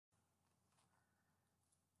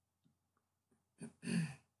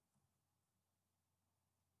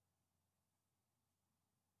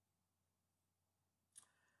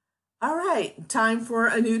All right, time for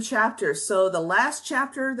a new chapter. So the last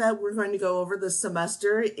chapter that we're going to go over this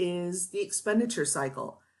semester is the expenditure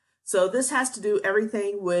cycle. So this has to do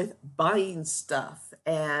everything with buying stuff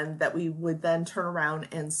and that we would then turn around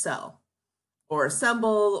and sell or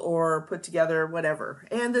assemble or put together, whatever.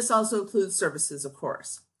 And this also includes services, of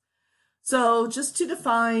course. So just to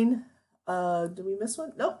define, did we miss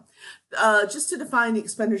one? Nope. Just to define the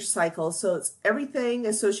expenditure cycle. So it's everything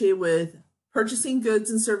associated with purchasing goods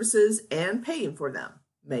and services and paying for them.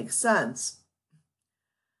 Makes sense.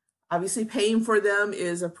 Obviously, paying for them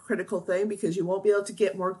is a critical thing because you won't be able to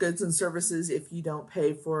get more goods and services if you don't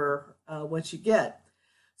pay for what you get.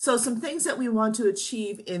 So some things that we want to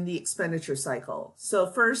achieve in the expenditure cycle. So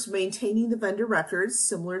first, maintaining the vendor records,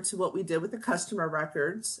 similar to what we did with the customer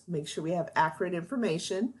records. Make sure we have accurate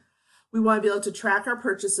information. We want to be able to track our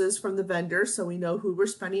purchases from the vendor so we know who we're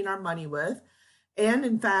spending our money with. And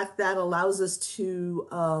in fact, that allows us to,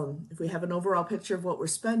 if we have an overall picture of what we're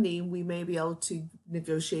spending, we may be able to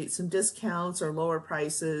negotiate some discounts or lower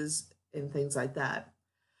prices and things like that.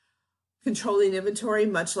 Controlling inventory,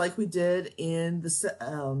 much like we did in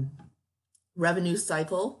the revenue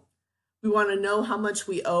cycle. We want to know how much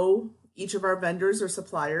we owe each of our vendors or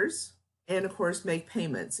suppliers, and of course, make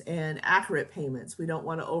payments and accurate payments. We don't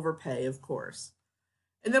want to overpay, of course.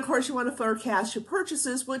 And then, of course, you want to forecast your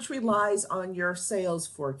purchases, which relies on your sales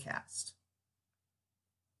forecast.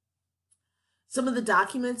 Some of the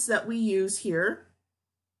documents that we use here.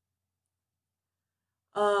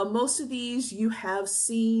 Most of these you have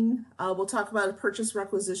seen. We'll talk about a purchase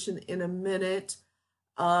requisition in a minute.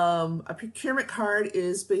 A procurement card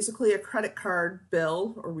is basically a credit card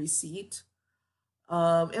bill or receipt.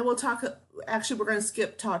 And we'll talk, actually, we're going to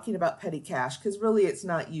skip talking about petty cash because really it's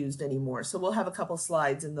not used anymore. So we'll have a couple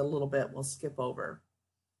slides in a little bit we'll skip over.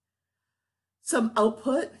 Some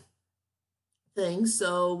output things.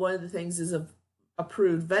 So one of the things is a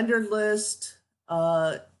approved vendor list.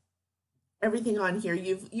 Everything on here,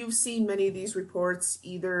 you've seen many of these reports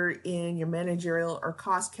either in your managerial or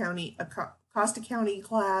cost accounting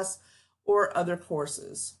class or other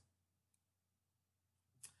courses.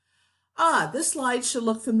 This slide should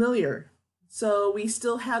look familiar. So we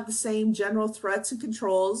still have the same general threats and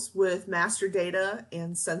controls with master data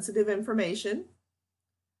and sensitive information,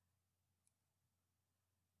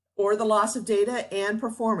 or the loss of data and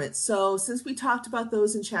performance. So since we talked about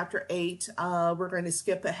those in chapter 8, we're going to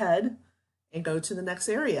skip ahead and go to the next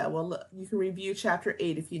area. Well, you can review chapter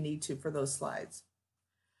 8 if you need to for those slides.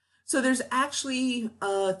 So there's actually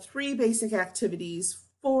 3 basic activities,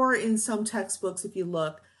 4 in some textbooks if you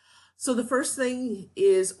look. So the first thing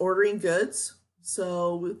is ordering goods.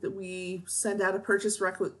 So we send out a purchase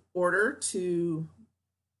order to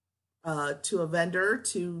a vendor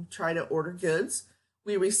to try to order goods.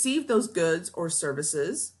 We receive those goods or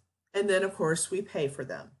services, and then of course we pay for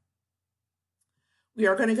them. We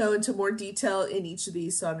are going to go into more detail in each of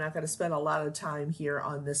these, so I'm not going to spend a lot of time here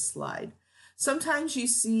on this slide. Sometimes you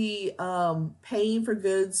see paying for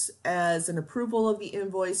goods as an approval of the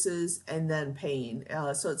invoices and then paying.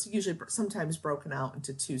 So it's usually sometimes broken out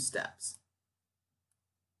into 2 steps.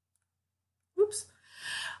 Oops.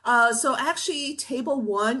 So actually table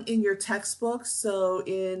 1 in your textbook. So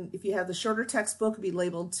if you have the shorter textbook, it'll be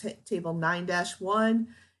labeled table 9-1.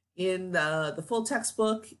 In the full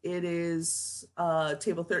textbook, it is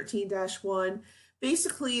table 13-1.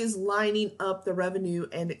 Basically is lining up the revenue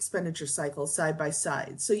and expenditure cycle side by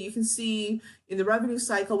side. So you can see in the revenue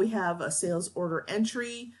cycle, we have a sales order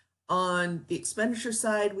entry. On the expenditure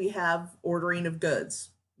side, we have ordering of goods.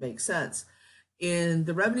 Makes sense. In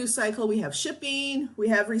the revenue cycle, we have shipping, we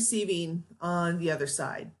have receiving on the other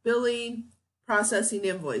side. Billing, processing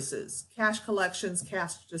invoices, cash collections,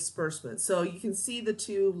 cash disbursements. So you can see the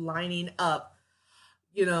 2 lining up.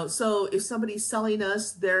 You know, so if somebody's selling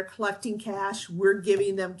us, they're collecting cash, we're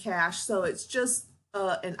giving them cash. So it's just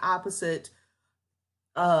an opposite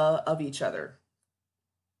of each other.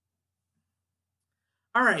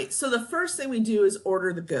 All right, so the first thing we do is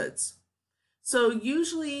order the goods. So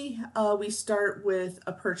usually we start with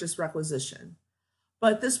a purchase requisition,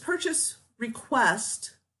 but this purchase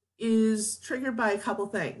request is triggered by a couple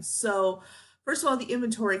things. So first of all, the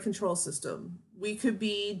inventory control system. We could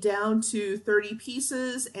be down to 30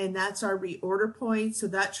 pieces, and that's our reorder point. So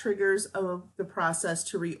that triggers the process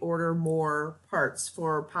to reorder more parts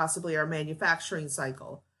for possibly our manufacturing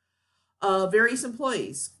cycle. Various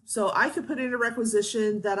employees. So I could put in a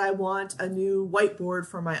requisition that I want a new whiteboard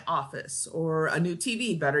for my office or a new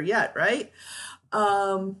TV, better yet, right?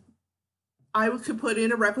 I could put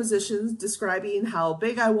in a requisition describing how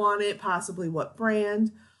big I want it, possibly what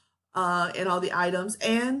brand, and all the items,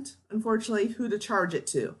 and unfortunately, who to charge it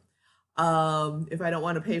to. If I don't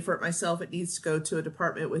want to pay for it myself, it needs to go to a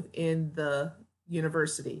department within the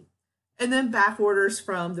university. And then back orders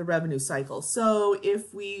from the revenue cycle. So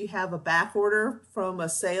if we have a back order from a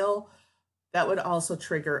sale, that would also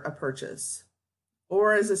trigger a purchase.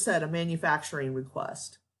 Or as I said, a manufacturing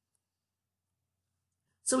request.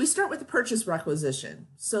 So we start with the purchase requisition.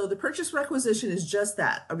 So the purchase requisition is just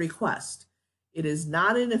that, a request. It is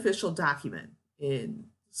not an official document.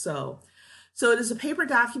 So it is a paper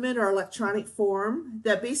document or electronic form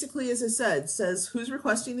that basically, as I said, says who's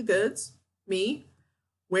requesting the goods, me,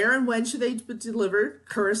 where and when should they be delivered,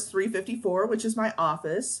 Curris 354, which is my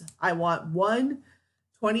office. I want one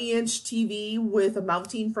 20-inch TV with a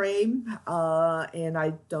mounting frame, and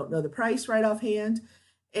I don't know the price right offhand,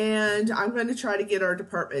 and I'm going to try to get our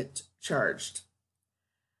department charged.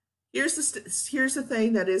 Here's the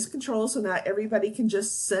thing that is control, so not everybody can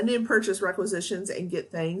just send in purchase requisitions and get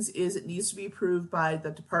things, is it needs to be approved by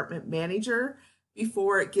the department manager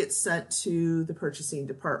before it gets sent to the purchasing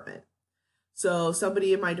department. So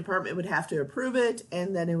somebody in my department would have to approve it,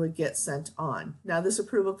 and then it would get sent on. Now this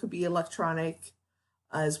approval could be electronic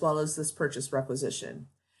as well as this purchase requisition.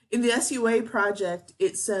 In the SUA project,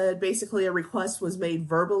 it said basically a request was made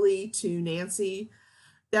verbally to Nancy.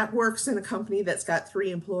 That works in a company that's got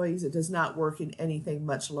 3 employees. It does not work in anything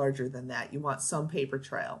much larger than that. You want some paper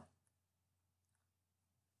trail.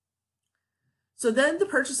 So then the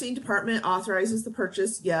purchasing department authorizes the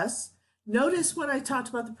purchase, yes. Notice when I talked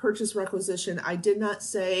about the purchase requisition, I did not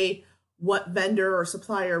say what vendor or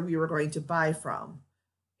supplier we were going to buy from.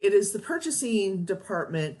 It is the purchasing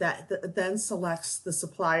department that then selects the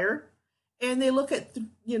supplier, and they look at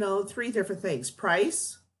 3 different things: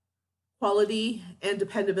 price, quality, and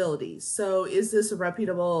dependability. So is this a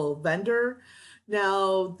reputable vendor?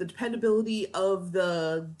 Now, the dependability of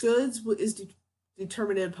the goods is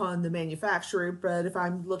determined upon the manufacturer, but if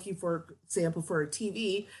I'm looking, for example, for a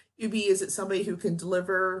TV, it'd be, is it somebody who can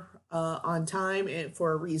deliver on time and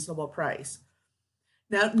for a reasonable price?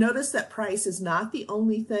 Now, notice that price is not the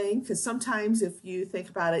only thing, because sometimes if you think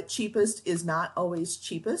about it, cheapest is not always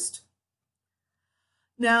cheapest.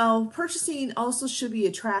 Now, purchasing also should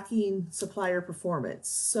be tracking supplier performance.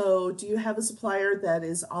 So do you have a supplier that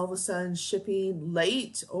is all of a sudden shipping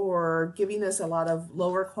late or giving us a lot of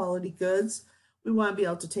lower quality goods? We want to be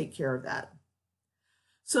able to take care of that.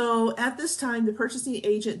 So at this time, the purchasing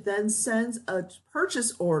agent then sends a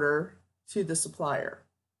purchase order to the supplier.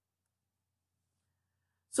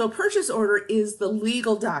 So purchase order is the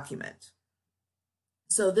legal document.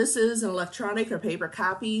 So this is an electronic or paper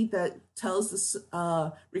copy that tells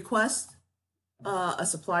the request a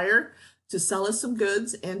supplier to sell us some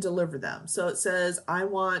goods and deliver them. So it says, I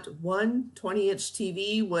want one 20-inch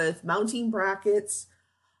TV with mounting brackets.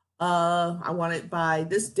 I want it by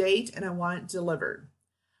this date and I want it delivered.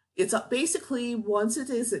 It's basically, once it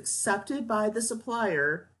is accepted by the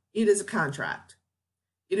supplier, it is a contract.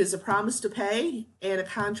 It is a promise to pay and a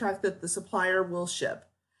contract that the supplier will ship.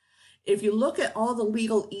 If you look at all the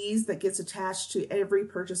legalese that gets attached to every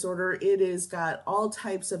purchase order, it has got all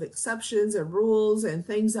types of exceptions and rules and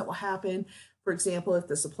things that will happen. For example, if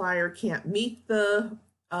the supplier can't meet the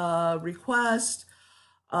request,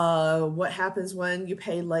 what happens when you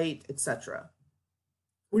pay late, etc.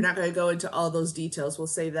 We're not going to go into all those details. We'll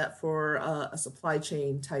save that for a supply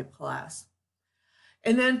chain type class.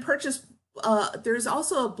 And then there's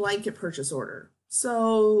also a blanket purchase order.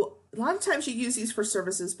 So a lot of times you use these for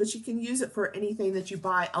services, but you can use it for anything that you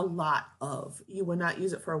buy a lot of. You will not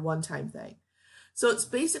use it for a one-time thing. So it's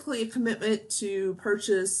basically a commitment to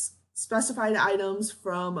purchase specified items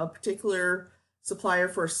from a particular supplier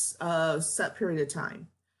for a set period of time.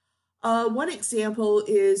 One example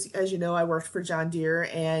is, as you know, I worked for John Deere,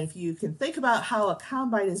 and if you can think about how a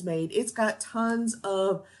combine is made, it's got tons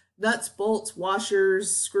of nuts, bolts,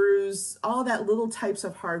 washers, screws, all that little types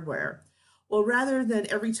of hardware. Well, rather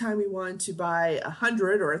than every time we wanted to buy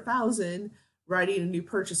 100 or 1,000, writing a new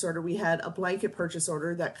purchase order, we had a blanket purchase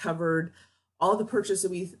order that covered all the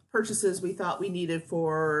purchases we thought we needed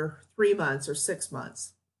for 3 months or 6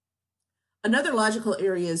 months. Another logical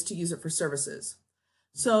area is to use it for services.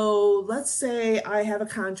 So let's say I have a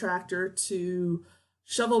contractor to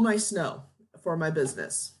shovel my snow for my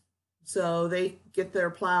business. So they get their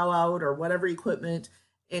plow out or whatever equipment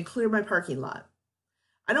and clear my parking lot.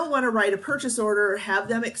 I don't want to write a purchase order, have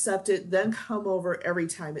them accept it, then come over every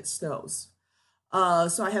time it snows.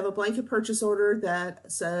 So I have a blanket purchase order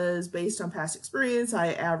that says, based on past experience,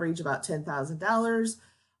 I average about $10,000.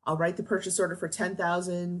 I'll write the purchase order for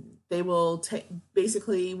 $10,000, they will take,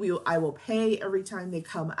 basically I will pay every time they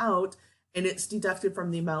come out, and it's deducted from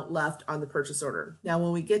the amount left on the purchase order. Now,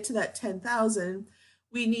 when we get to that 10,000,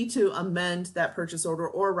 we need to amend that purchase order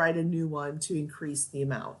or write a new one to increase the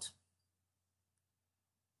amount.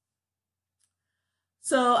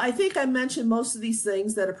 So I think I mentioned most of these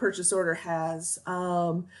things that a purchase order has.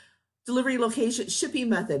 Delivery location, shipping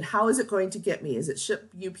method. How is it going to get me? Is it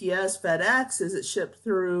shipped UPS, FedEx? Is it shipped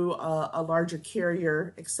through a larger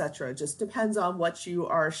carrier, etc.? Just depends on what you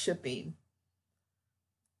are shipping.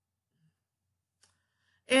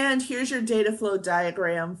 And here's your data flow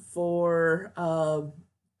diagram for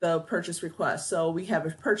the purchase request. So we have a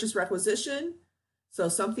purchase requisition. So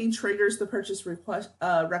something triggers the purchase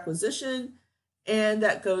requisition, and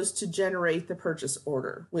that goes to generate the purchase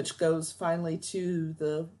order, which goes finally to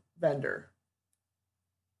the vendor.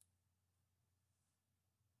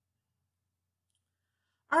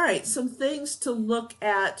 All right, some things to look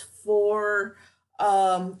at for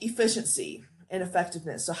efficiency and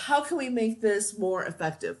effectiveness. So how can we make this more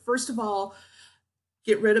effective? First of all,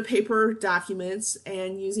 get rid of paper documents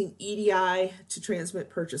and using EDI to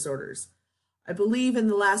transmit purchase orders. I believe in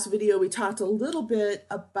the last video we talked a little bit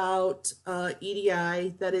about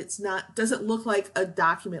EDI, that doesn't look like a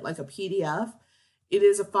document like a PDF. It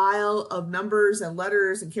is a file of numbers and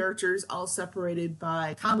letters and characters all separated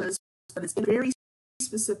by commas, but it's in a very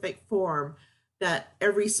specific form that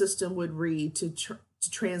every system would read to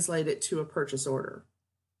translate it to a purchase order.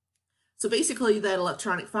 So basically that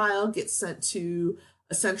electronic file gets sent to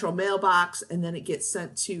a central mailbox, and then it gets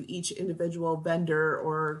sent to each individual vendor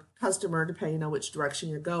or customer, depending on which direction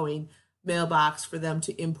you're going, mailbox for them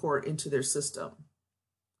to import into their system.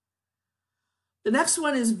 The next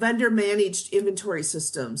one is vendor managed inventory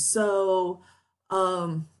systems. So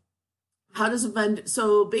how does a vendor,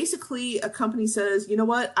 so basically a company says, you know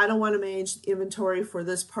what, I don't want to manage inventory for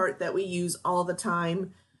this part that we use all the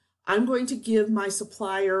time. I'm going to give my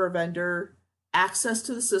supplier or vendor access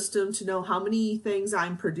to the system to know how many things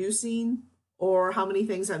I'm producing or how many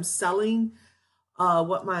things I'm selling,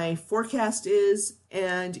 what my forecast is,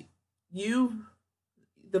 and the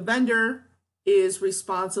vendor is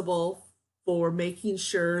responsible for making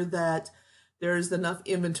sure that there's enough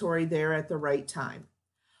inventory there at the right time.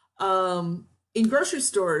 In grocery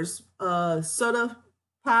stores, soda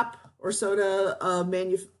pop or soda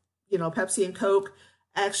Pepsi and Coke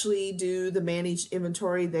actually do the managed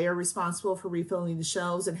inventory. They are responsible for refilling the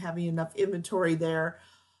shelves and having enough inventory there.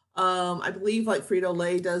 I believe like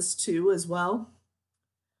Frito-Lay does too as well.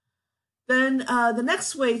 Then the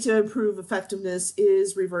next way to improve effectiveness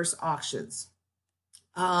is reverse auctions.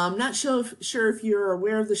 I'm not sure if you're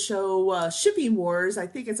aware of the show Shipping Wars. I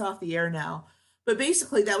think it's off the air now. But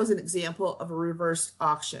basically, that was an example of a reverse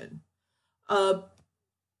auction.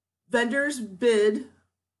 Vendors bid,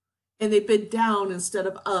 and they bid down instead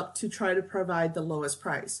of up to try to provide the lowest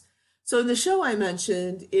price. So in the show I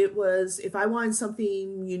mentioned, it was if I wanted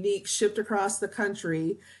something unique shipped across the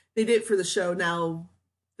country, they did it for the show. Now,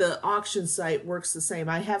 the auction site works the same.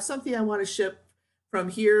 I have something I want to ship from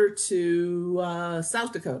here to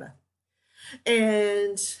South Dakota.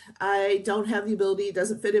 And I don't have the ability, it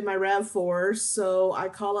doesn't fit in my RAV4, so I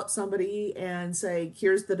call up somebody and say,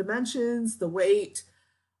 here's the dimensions, the weight,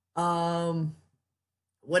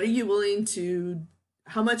 what are you willing to,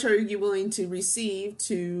 how much are you willing to receive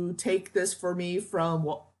to take this for me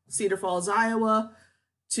from Cedar Falls, Iowa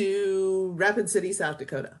to Rapid City, South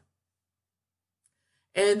Dakota?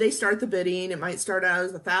 And they start the bidding. It might start out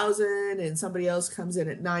as 1,000 and somebody else comes in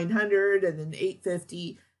at 900 and then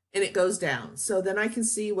 850. And it goes down. So then I can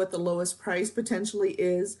see what the lowest price potentially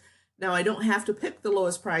is. Now I don't have to pick the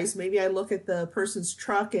lowest price. Maybe I look at the person's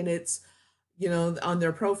truck and it's, on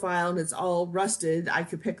their profile and it's all rusted. I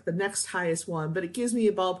could pick the next highest one, but it gives me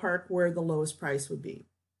a ballpark where the lowest price would be.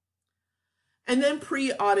 And then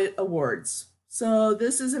pre-audit awards. So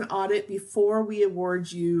this is an audit before we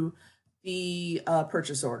award you the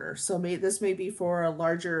purchase order. So this may be for a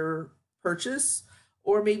larger purchase,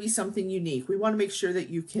 or maybe something unique. We want to make sure that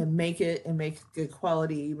you can make it and make good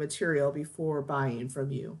quality material before buying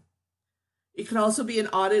from you. It can also be an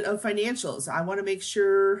audit of financials. I want to make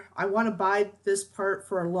sure, I want to buy this part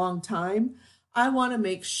for a long time. I want to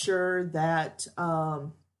make sure that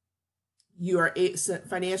you are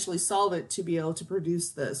financially solvent to be able to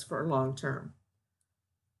produce this for long term.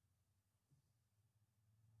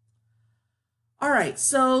 All right,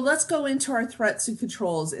 so let's go into our threats and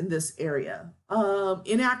controls in this area.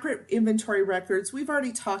 Inaccurate inventory records. We've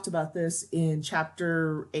already talked about this in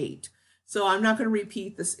chapter 8. So I'm not going to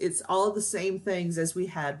repeat this. It's all the same things as we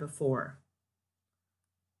had before.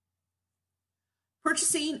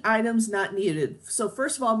 Purchasing items not needed. So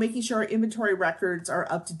first of all, making sure our inventory records are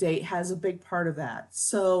up to date has a big part of that.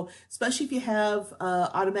 So especially if you have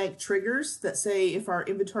automatic triggers that say if our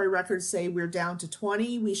inventory records say we're down to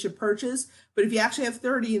 20, we should purchase. But if you actually have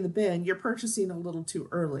 30 in the bin, you're purchasing a little too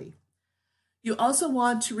early. You also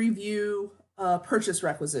want to review purchase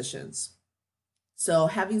requisitions. So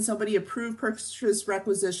having somebody approve purchase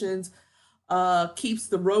requisitions keeps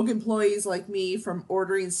the rogue employees like me from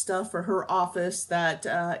ordering stuff for her office that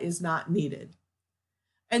is not needed.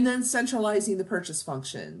 And then centralizing the purchase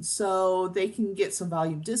function. So they can get some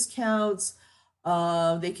volume discounts.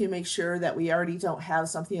 They can make sure that we already don't have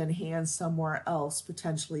something in hand somewhere else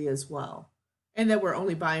potentially as well. And that we're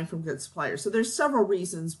only buying from good suppliers. So there's several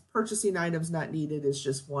reasons purchasing items not needed is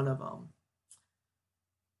just one of them.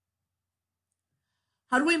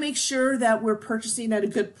 How do we make sure that we're purchasing at a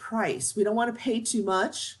good price? We don't want to pay too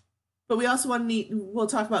much, but we also want to need, we'll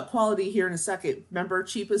talk about quality here in a second. Remember,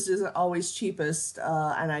 cheapest isn't always cheapest,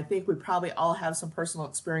 and I think we probably all have some personal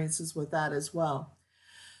experiences with that as well.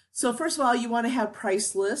 So first of all, you want to have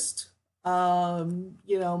price list.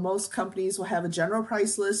 Most companies will have a general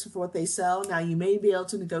price list for what they sell. Now, you may be able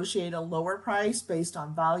to negotiate a lower price based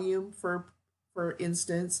on volume, for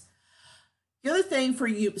instance. The other thing for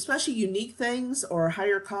you, especially unique things or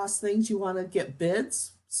higher cost things, you want to get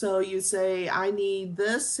bids. So you say, I need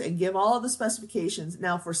this and give all of the specifications.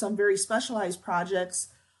 Now, for some very specialized projects,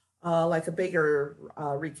 like a bigger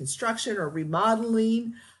reconstruction or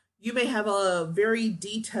remodeling, you may have a very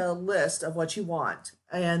detailed list of what you want.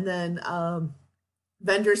 And then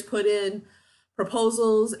vendors put in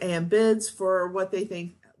proposals and bids for what they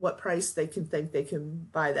think, what price they can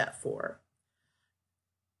buy that for.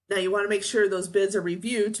 Now you want to make sure those bids are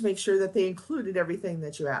reviewed to make sure that they included everything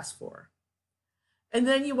that you asked for. And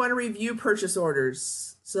then you want to review purchase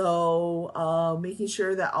orders. So making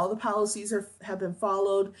sure that all the policies have been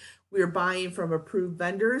followed. We are buying from approved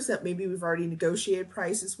vendors that maybe we've already negotiated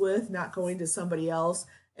prices with, not going to somebody else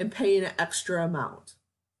and paying an extra amount.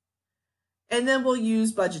 And then we'll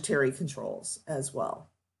use budgetary controls as well.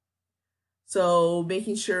 So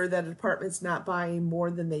making sure that a department's not buying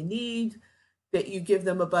more than they need, that you give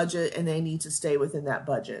them a budget and they need to stay within that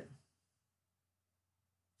budget.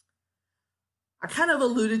 I kind of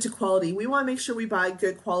alluded to quality. We want to make sure we buy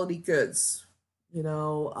good quality goods,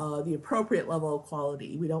 the appropriate level of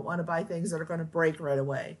quality. We don't want to buy things that are going to break right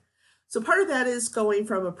away. So part of that is going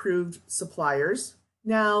from approved suppliers.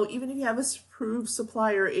 Now, even if you have an approved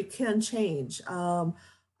supplier, it can change.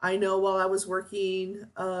 I know while I was working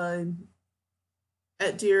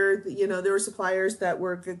at Deere, there were suppliers that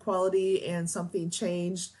were good quality and something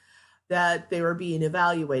changed that they were being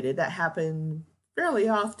evaluated. That happened fairly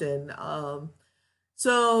often.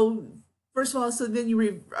 So first of all, so then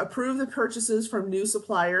you approve the purchases from new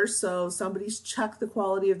suppliers. So somebody's checked the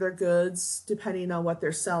quality of their goods depending on what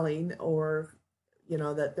they're selling, or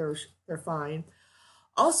that they're fine.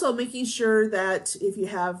 Also making sure that if you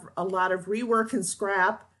have a lot of rework and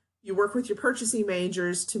scrap, you work with your purchasing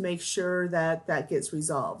managers to make sure that that gets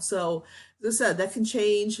resolved. So as I said, that can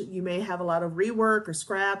change. You may have a lot of rework or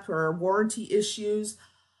scrap or warranty issues.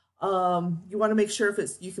 You want to make sure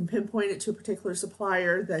if you can pinpoint it to a particular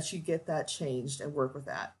supplier that you get that changed and work with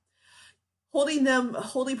that.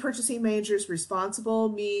 Holding purchasing managers responsible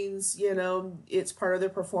means, it's part of their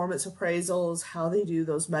performance appraisals, how they do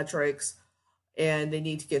those metrics, and they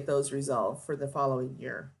need to get those resolved for the following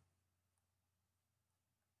year.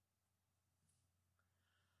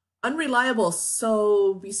 Unreliable.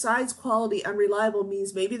 So besides quality, unreliable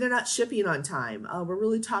means maybe they're not shipping on time. We're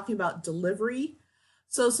really talking about delivery.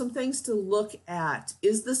 So some things to look at.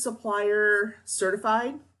 Is the supplier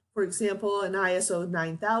certified? For example, an ISO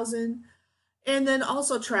 9000. And then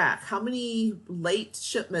also track how many late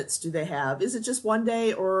shipments do they have? Is it just one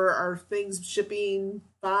day, or are things shipping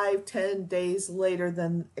 5-10 days later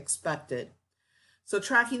than expected? So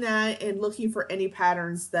tracking that and looking for any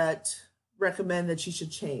patterns that recommend that you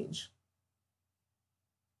should change.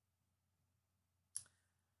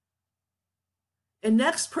 And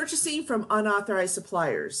next, purchasing from unauthorized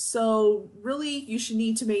suppliers. So really, you should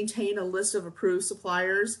need to maintain a list of approved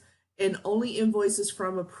suppliers, and only invoices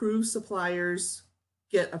from approved suppliers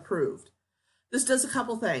get approved. This does a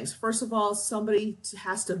couple things. First of all, somebody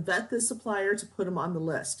has to vet the supplier to put them on the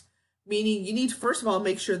list. Meaning you need to, first of all,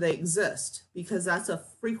 make sure they exist, because that's a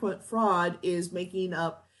frequent fraud, is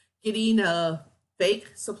getting a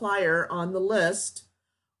fake supplier on the list,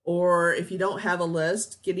 or if you don't have a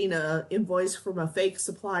list, getting an invoice from a fake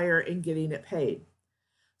supplier and getting it paid.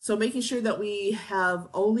 So making sure that we have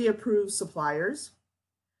only approved suppliers.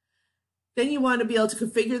 Then you want to be able to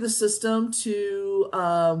configure the system to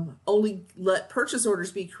only let purchase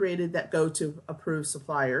orders be created that go to approved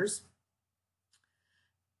suppliers.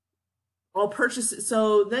 All purchases.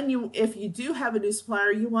 So then if you do have a new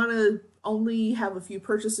supplier, you want to only have a few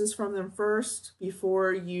purchases from them first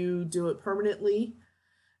before you do it permanently.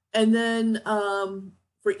 And then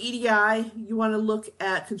for EDI, you want to look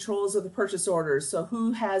at controls of the purchase orders. So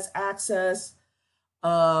who has access,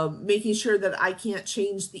 making sure that I can't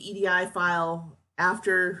change the EDI file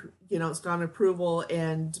after it's gone approval,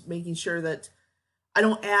 and making sure that I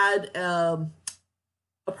don't add a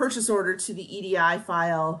purchase order to the EDI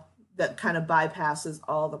file that kind of bypasses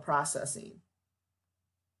all the processing.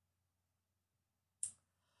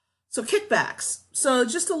 So kickbacks. So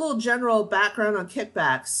just a little general background on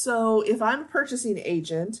kickbacks. So if I'm a purchasing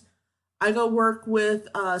agent, I go work with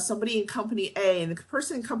somebody in company A, and the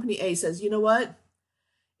person in company A says, you know what?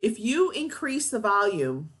 If you increase the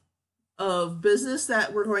volume of business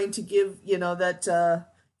that we're going to give, that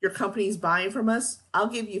your company's buying from us, I'll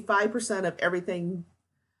give you 5% of everything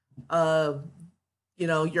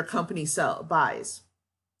your company buys.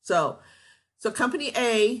 So company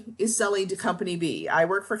A is selling to company B. I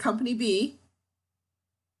work for company B.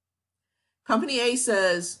 Company A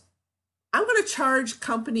says, I'm going to charge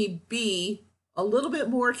company B a little bit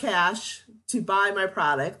more cash to buy my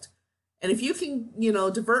product. And if you can,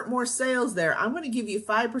 divert more sales there, I'm going to give you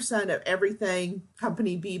 5% of everything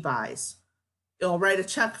company B buys. It'll write a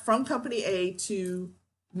check from company A to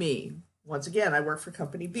me. Once again, I work for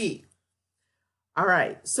company B. All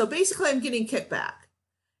right, so basically I'm getting kickback.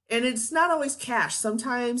 And it's not always cash.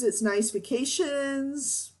 Sometimes it's nice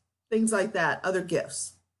vacations, things like that, other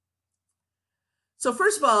gifts. So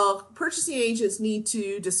first of all, purchasing agents need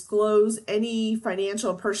to disclose any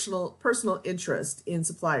financial and personal interest in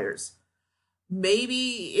suppliers.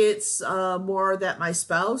 Maybe it's more that my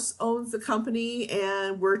spouse owns the company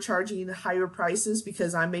and we're charging higher prices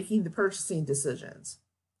because I'm making the purchasing decisions.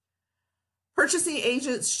 Purchasing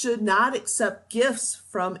agents should not accept gifts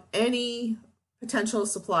from any potential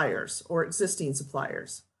suppliers or existing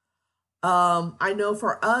suppliers. I know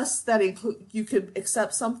for us that you could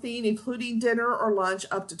accept something including dinner or lunch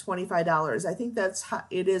up to $25. I think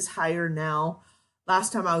it is higher now.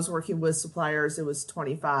 Last time I was working with suppliers, it was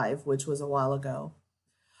 $25, which was a while ago.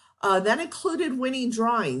 That included winning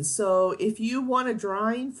drawings. So if you won a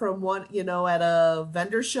drawing from one, at a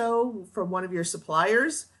vendor show from one of your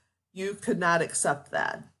suppliers, you could not accept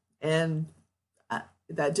that. And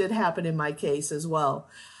that did happen in my case as well.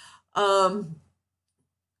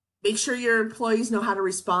 Make sure your employees know how to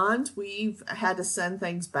respond. We've had to send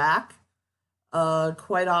things back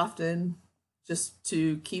quite often just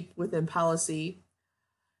to keep within policy.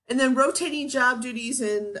 And then rotating job duties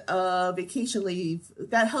and vacation leave,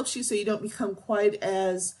 that helps you so you don't become quite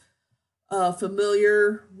as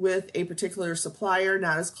familiar with a particular supplier,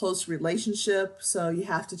 not as close relationship, so you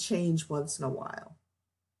have to change once in a while.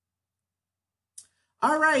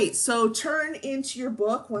 All right, so turn into your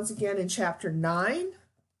book once again in chapter 9.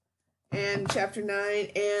 And chapter 9,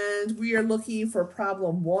 and we are looking for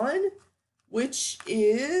problem 1, which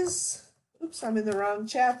is, oops, I'm in the wrong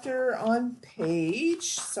chapter on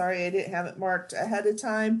page, sorry, I didn't have it marked ahead of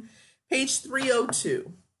time, page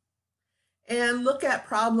 302. And look at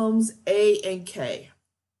problems A and K.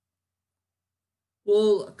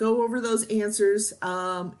 We'll go over those answers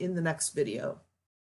in the next video.